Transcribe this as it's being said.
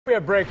We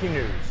have breaking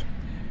news.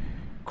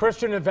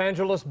 Christian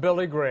evangelist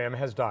Billy Graham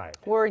has died.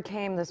 Word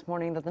came this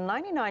morning that the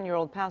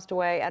 99-year-old passed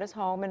away at his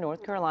home in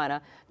North Carolina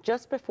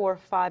just before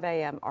 5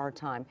 a.m. our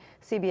time.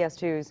 CBS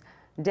 2's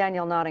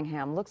Danielle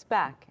Nottingham looks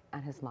back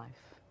at his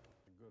life.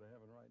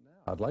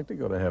 I'd like to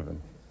go to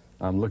heaven.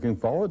 I'm looking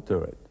forward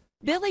to it.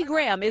 Billy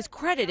Graham is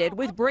credited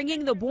with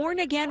bringing the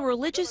born-again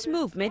religious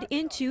movement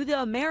into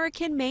the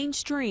American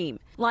mainstream.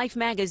 Life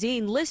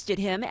magazine listed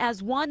him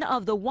as one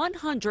of the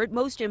 100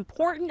 most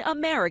important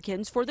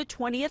Americans for the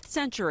 20th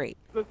century.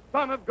 The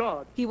Son of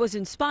God. He was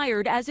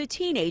inspired as a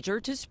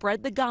teenager to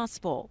spread the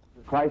gospel.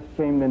 Christ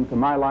came into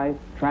my life,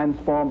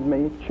 transformed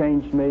me,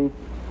 changed me,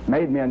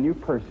 made me a new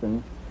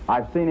person.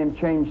 I've seen him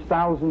change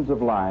thousands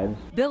of lives.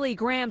 Billy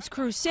Graham's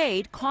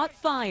crusade caught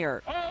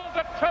fire. All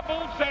the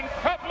troubles and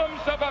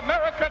problems of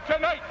America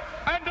tonight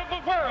and of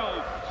the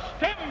world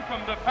stem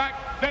from the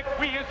fact that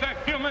we as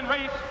a human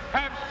race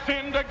have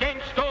sinned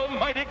against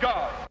Almighty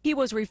God. He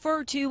was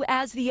referred to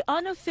as the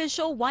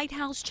unofficial White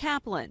House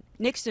chaplain.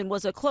 Nixon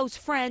was a close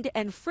friend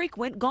and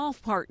frequent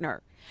golf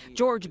partner.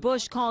 George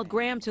Bush called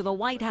Graham to the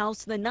White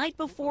House the night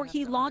before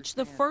he launched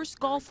the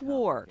first Gulf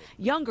War.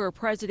 Younger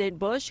President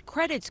Bush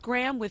credits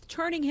Graham with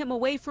turning him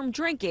away from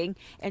drinking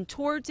and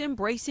towards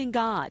embracing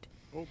God.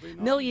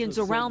 Millions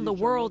around the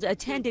world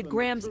attended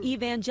Graham's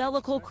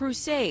evangelical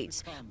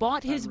crusades,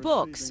 bought his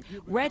books,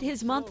 read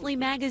his monthly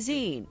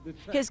magazine.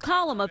 His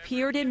column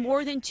appeared in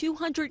more than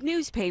 200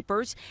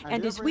 newspapers,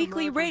 and his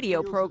weekly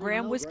radio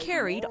program was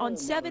carried on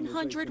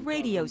 700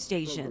 radio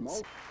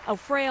stations. A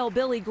frail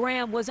Billy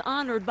Graham was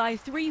honored by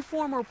 3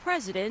 former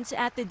presidents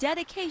at the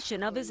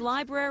dedication of his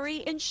library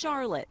in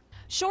Charlotte.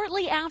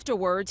 Shortly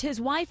afterwards, his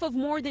wife of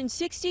more than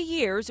 60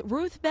 years,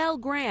 Ruth Bell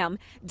Graham,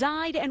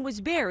 died and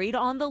was buried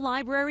on the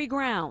library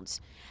grounds.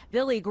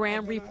 Billy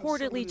Graham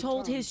reportedly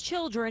told his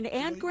children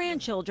and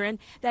grandchildren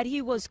that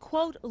he was,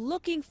 quote,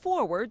 looking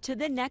forward to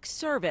the next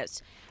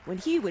service, when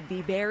he would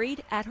be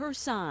buried at her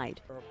side.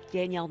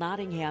 Danielle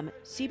Nottingham,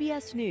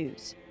 CBS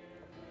News.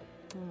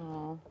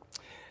 Aww.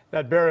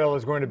 That burial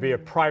is going to be a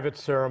private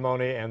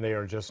ceremony, and they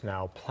are just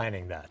now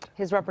planning that.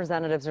 His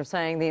representatives are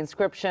saying the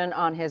inscription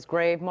on his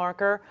grave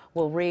marker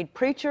will read,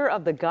 "Preacher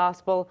of the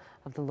Gospel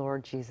of the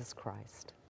Lord Jesus Christ."